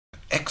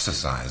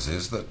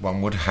exercises that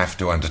one would have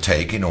to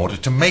undertake in order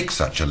to make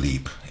such a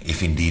leap,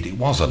 if indeed it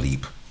was a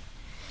leap.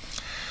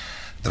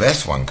 The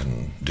best one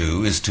can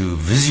do is to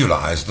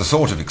visualize the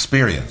sort of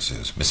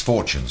experiences,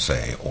 misfortunes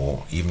say,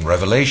 or even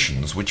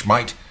revelations, which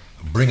might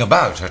bring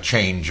about a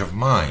change of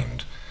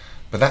mind.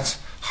 But that's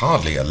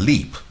hardly a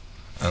leap,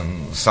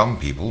 and some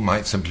people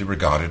might simply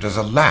regard it as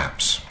a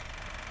lapse.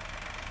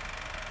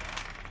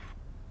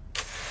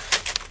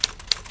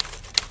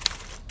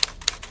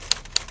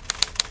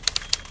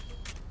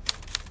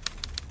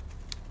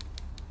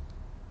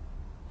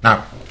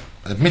 Now,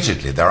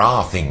 admittedly, there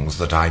are things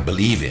that I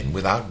believe in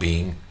without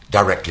being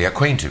directly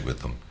acquainted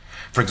with them.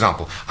 For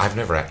example, I've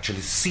never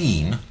actually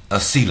seen a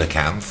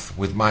coelacanth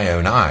with my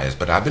own eyes,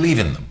 but I believe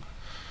in them.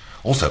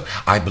 Also,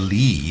 I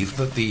believe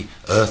that the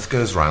Earth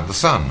goes round the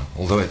Sun,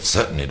 although it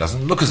certainly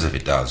doesn't look as if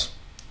it does.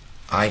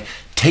 I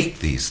take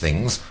these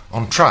things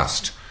on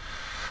trust,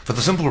 for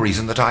the simple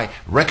reason that I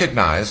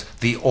recognize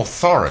the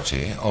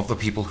authority of the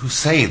people who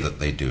say that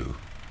they do.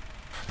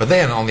 But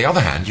then, on the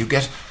other hand, you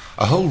get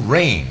a whole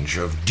range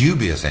of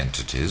dubious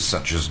entities,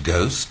 such as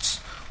ghosts,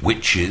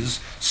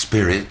 witches,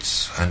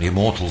 spirits, and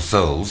immortal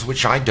souls,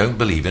 which I don't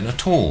believe in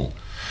at all.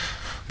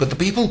 But the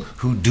people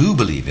who do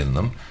believe in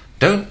them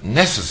don't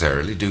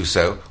necessarily do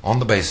so on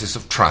the basis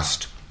of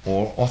trust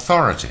or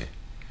authority.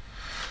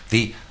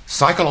 The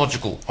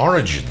psychological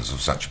origins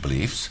of such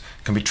beliefs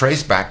can be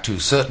traced back to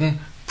certain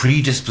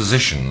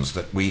predispositions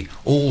that we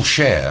all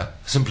share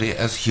simply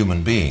as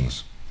human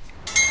beings.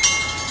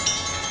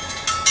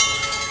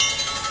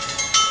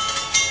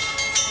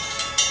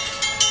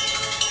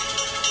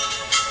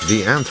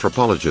 The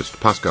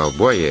anthropologist Pascal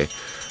Boyer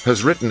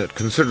has written at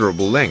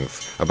considerable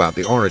length about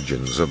the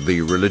origins of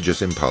the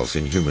religious impulse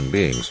in human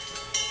beings.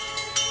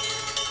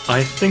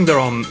 I think there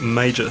are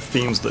major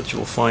themes that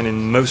you'll find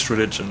in most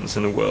religions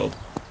in the world,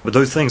 but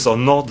those things are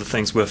not the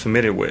things we're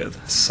familiar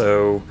with.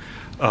 So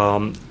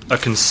a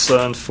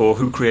concern for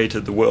who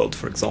created the world,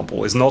 for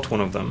example, is not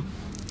one of them.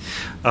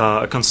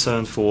 A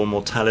concern for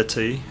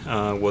mortality,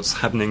 what's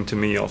happening to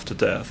me after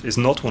death, is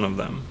not one of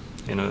them,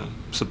 in a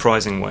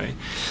surprising way.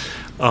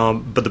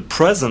 But the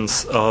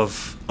presence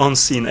of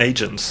unseen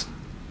agents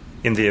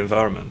in the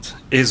environment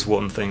is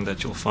one thing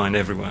that you'll find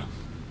everywhere.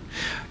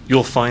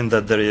 You'll find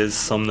that there is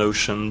some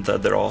notion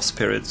that there are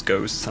spirits,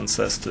 ghosts,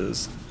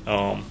 ancestors,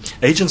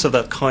 agents of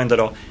that kind that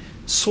are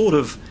sort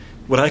of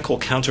what I call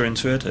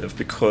counterintuitive,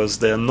 because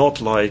they're not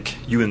like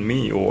you and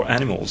me or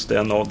animals. They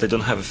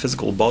don't have a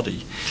physical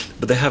body,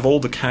 but they have all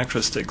the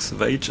characteristics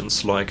of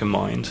agents, like a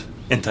mind,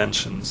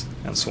 intentions,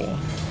 and so on.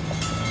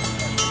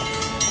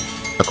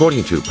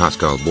 According to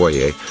Pascal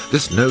Boyer,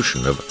 this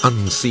notion of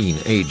unseen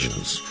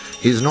agents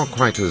is not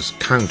quite as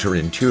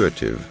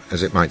counterintuitive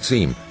as it might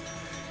seem.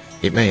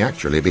 It may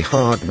actually be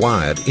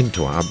hardwired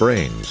into our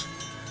brains.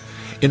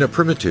 In a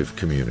primitive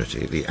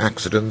community, the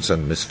accidents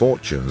and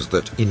misfortunes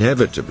that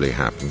inevitably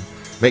happen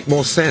make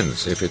more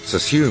sense if it's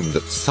assumed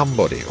that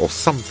somebody or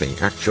something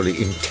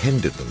actually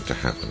intended them to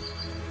happen.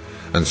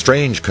 And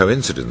strange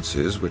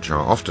coincidences, which are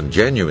often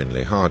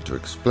genuinely hard to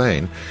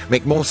explain,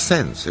 make more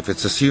sense if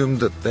it's assumed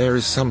that there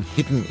is some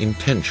hidden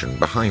intention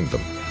behind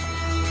them.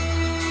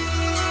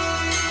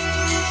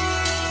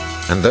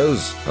 And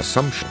those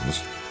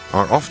assumptions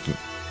are often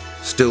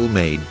still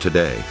made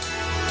today.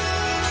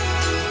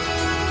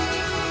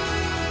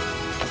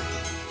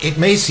 It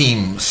may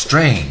seem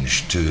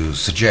strange to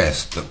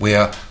suggest that we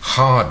are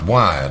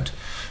hardwired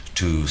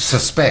to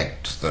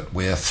suspect that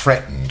we're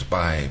threatened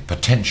by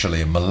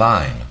potentially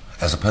malign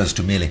as opposed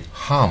to merely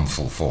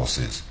harmful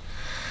forces.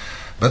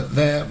 But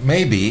there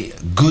may be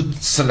good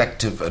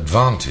selective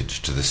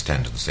advantage to this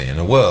tendency in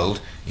a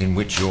world in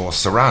which you're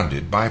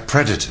surrounded by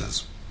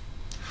predators.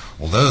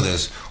 Although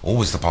there's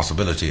always the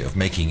possibility of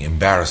making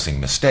embarrassing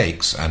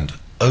mistakes and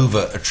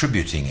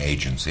over-attributing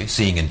agency,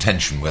 seeing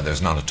intention where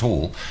there's none at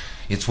all,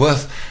 it's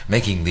worth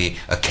making the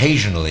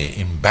occasionally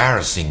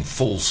embarrassing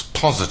false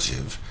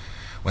positive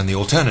when the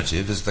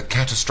alternative is the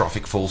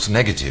catastrophic false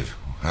negative.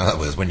 In other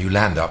words, when you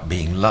land up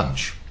being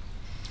lunch.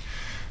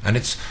 And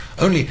it's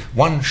only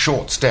one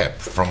short step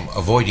from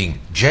avoiding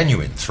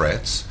genuine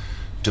threats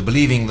to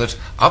believing that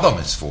other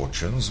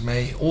misfortunes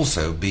may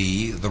also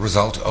be the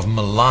result of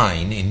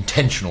malign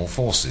intentional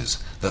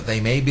forces, that they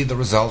may be the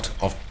result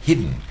of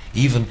hidden,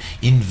 even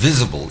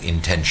invisible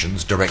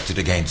intentions directed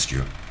against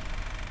you.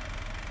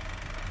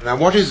 Now,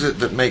 what is it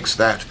that makes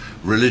that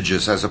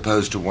religious as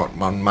opposed to what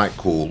one might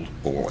call,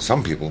 or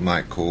some people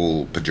might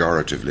call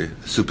pejoratively,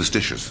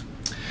 superstitious?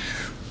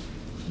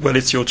 Well,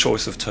 it's your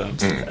choice of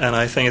terms, and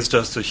I think it's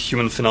just a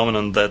human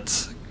phenomenon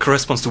that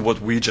corresponds to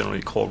what we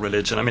generally call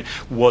religion. I mean,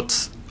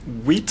 what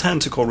we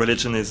tend to call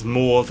religion is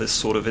more this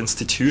sort of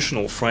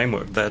institutional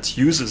framework that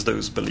uses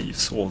those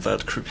beliefs or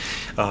that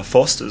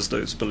fosters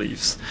those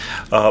beliefs.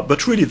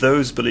 But really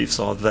those beliefs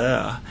are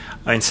there,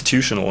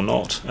 institutional or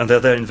not, and they're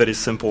there in very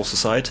simple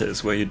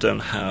societies where you don't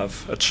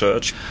have a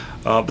church.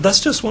 But that's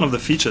just one of the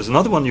features.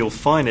 Another one you'll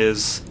find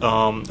is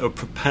a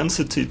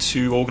propensity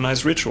to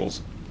organize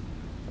rituals.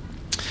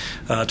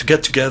 To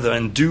get together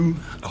and do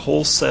a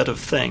whole set of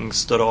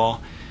things that are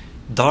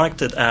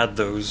directed at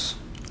those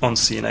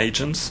unseen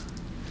agents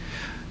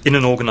in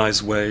an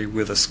organized way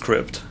with a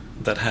script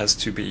that has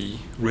to be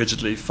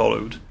rigidly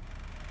followed.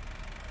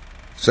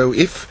 So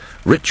if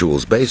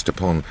rituals based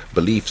upon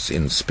beliefs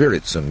in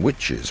spirits and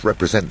witches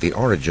represent the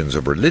origins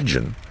of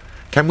religion,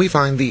 can we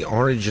find the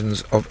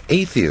origins of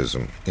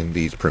atheism in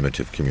these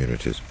primitive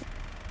communities?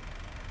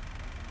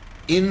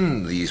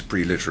 In these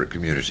pre-literate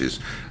communities,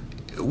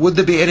 would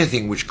there be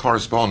anything which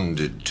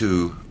corresponded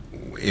to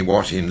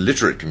what in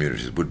literate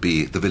communities would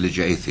be the village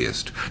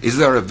atheist? Is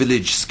there a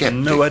village skeptic?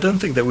 No, I don't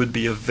think there would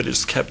be a village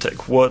skeptic.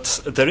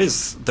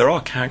 There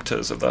are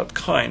characters of that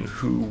kind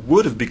who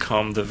would have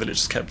become the village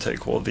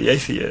skeptic or the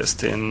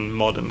atheist in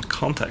modern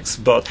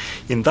context. But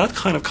in that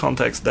kind of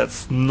context,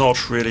 that's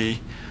not really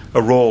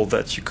a role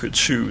that you could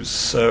choose.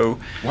 So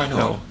why not?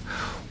 No.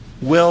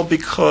 Well,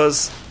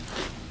 because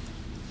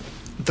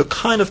the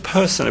kind of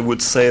person who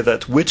would say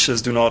that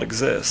witches do not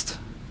exist,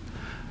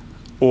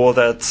 or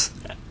that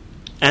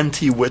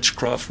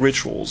anti-witchcraft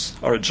rituals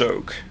are a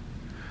joke,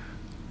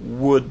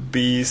 would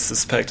be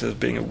suspected of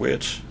being a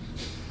witch.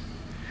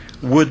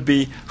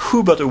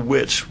 Who but a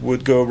witch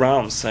would go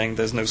around saying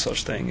there's no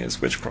such thing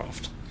as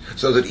witchcraft?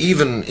 So that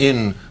even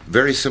in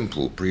very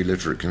simple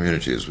pre-literate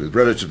communities with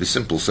relatively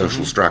simple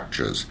social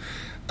structures,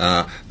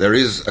 there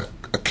is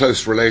a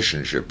close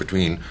relationship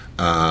between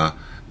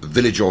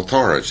village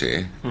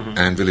authority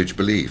and village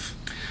belief.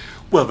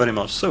 Well, very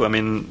much so. I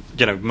mean,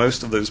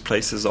 most of those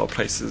places are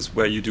places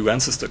where you do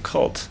ancestor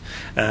cult,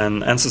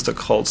 and ancestor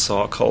cults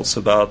are cults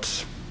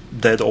about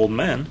dead old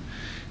men,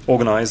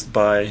 organized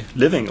by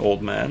living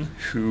old men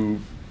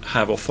who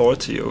have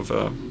authority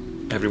over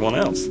everyone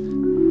else.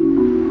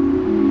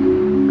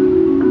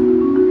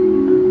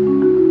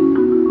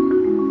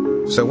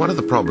 So one of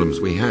the problems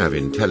we have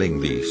in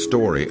telling the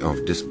story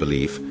of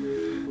disbelief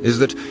is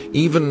that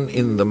even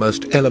in the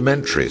most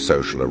elementary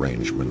social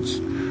arrangements,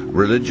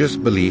 religious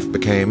belief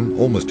became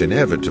almost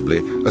inevitably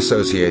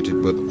associated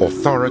with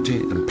authority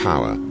and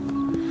power,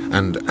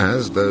 and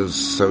as those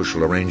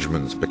social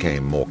arrangements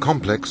became more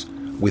complex,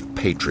 with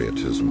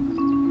patriotism.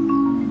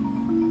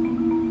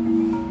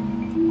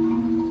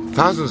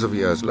 Thousands of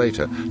years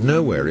later,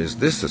 nowhere is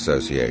this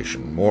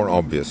association more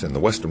obvious in the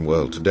Western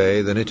world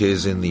today than it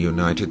is in the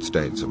United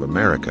States of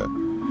America,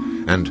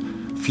 and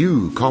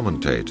few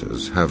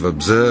commentators have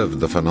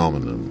observed the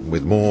phenomenon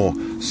with more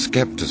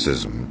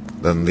skepticism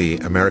than the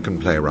American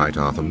playwright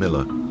Arthur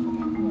Miller.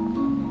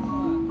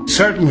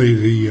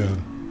 Certainly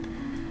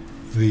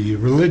the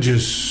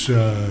religious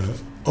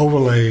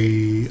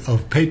overlay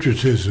of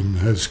patriotism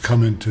has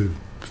come into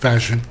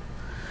fashion.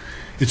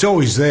 It's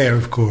always there,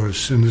 of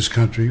course, in this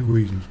country.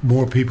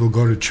 More people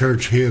go to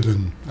church here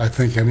than I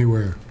think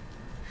anywhere.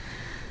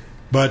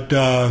 But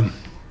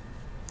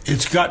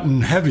it's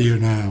gotten heavier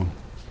now.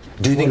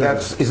 Do you think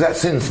is that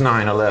since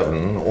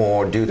 9/11,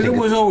 or do you think it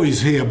was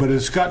always here, but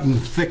it's gotten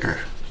thicker,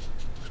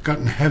 it's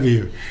gotten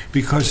heavier,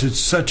 because it's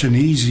such an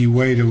easy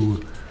way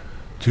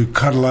to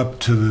cuddle up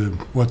to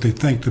what they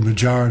think the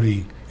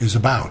majority is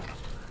about.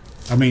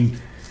 I mean,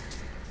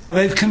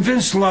 they've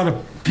convinced a lot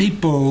of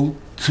people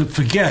to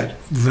forget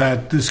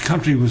that this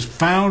country was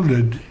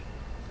founded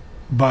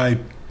by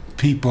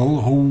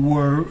people who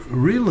were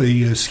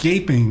really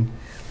escaping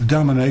the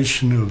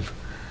domination of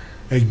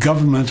a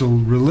governmental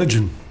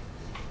religion,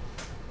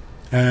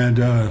 and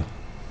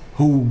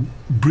who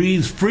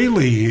breathed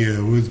freely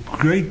here with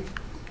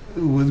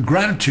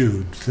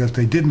gratitude that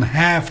they didn't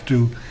have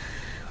to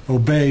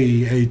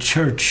obey a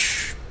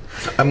church.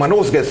 And one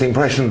also gets the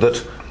impression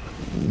that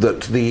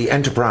the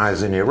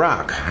enterprise in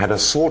Iraq had a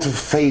sort of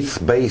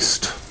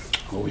faith-based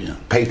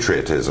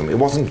patriotism. It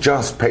wasn't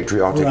just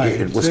patriotic, right.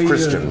 It was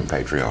Christian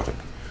patriotic.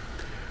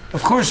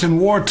 Of course, in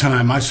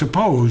wartime, I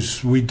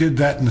suppose, we did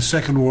that in the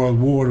Second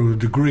World War to a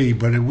degree,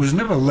 but it was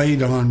never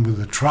laid on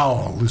with a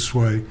trowel this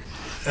way.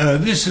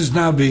 This is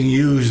now being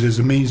used as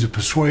a means of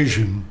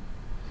persuasion.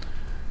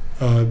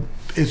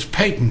 It's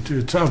patent,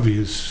 it's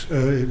obvious.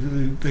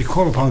 They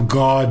call upon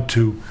God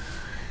to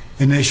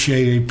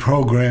initiate a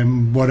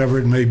program, whatever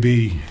it may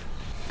be.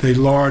 They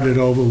lard it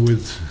over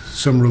with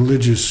some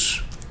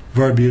religious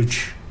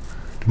verbiage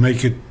to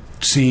make it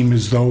seem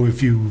as though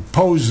if you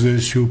oppose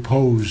this, you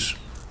oppose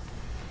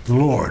the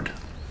Lord.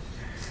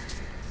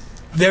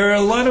 There are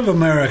a lot of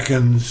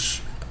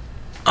Americans,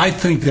 I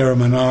think they're a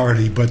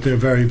minority, but they're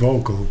very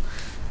vocal,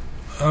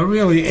 are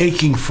really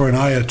aching for an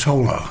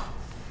Ayatollah.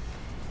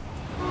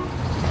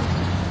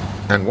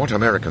 And what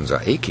Americans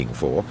are aching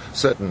for,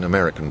 certain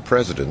American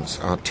presidents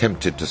are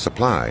tempted to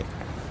supply.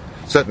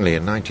 Certainly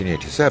in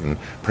 1987,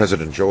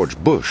 President George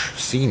Bush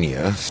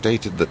Sr.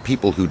 stated that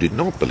people who did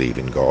not believe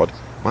in God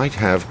might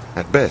have,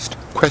 at best,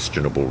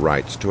 questionable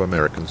rights to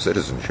American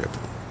citizenship.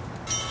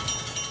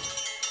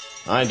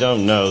 I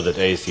don't know that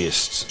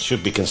atheists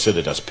should be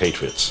considered as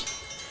patriots,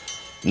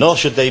 nor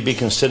should they be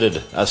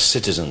considered as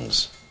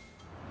citizens.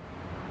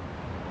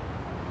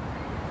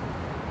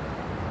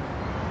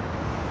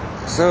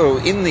 So,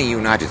 in the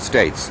United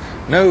States,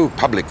 no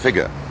public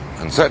figure,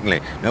 and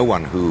certainly no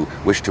one who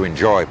wished to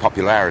enjoy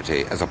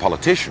popularity as a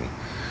politician,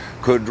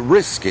 could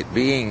risk it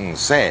being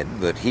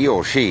said that he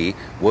or she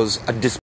was a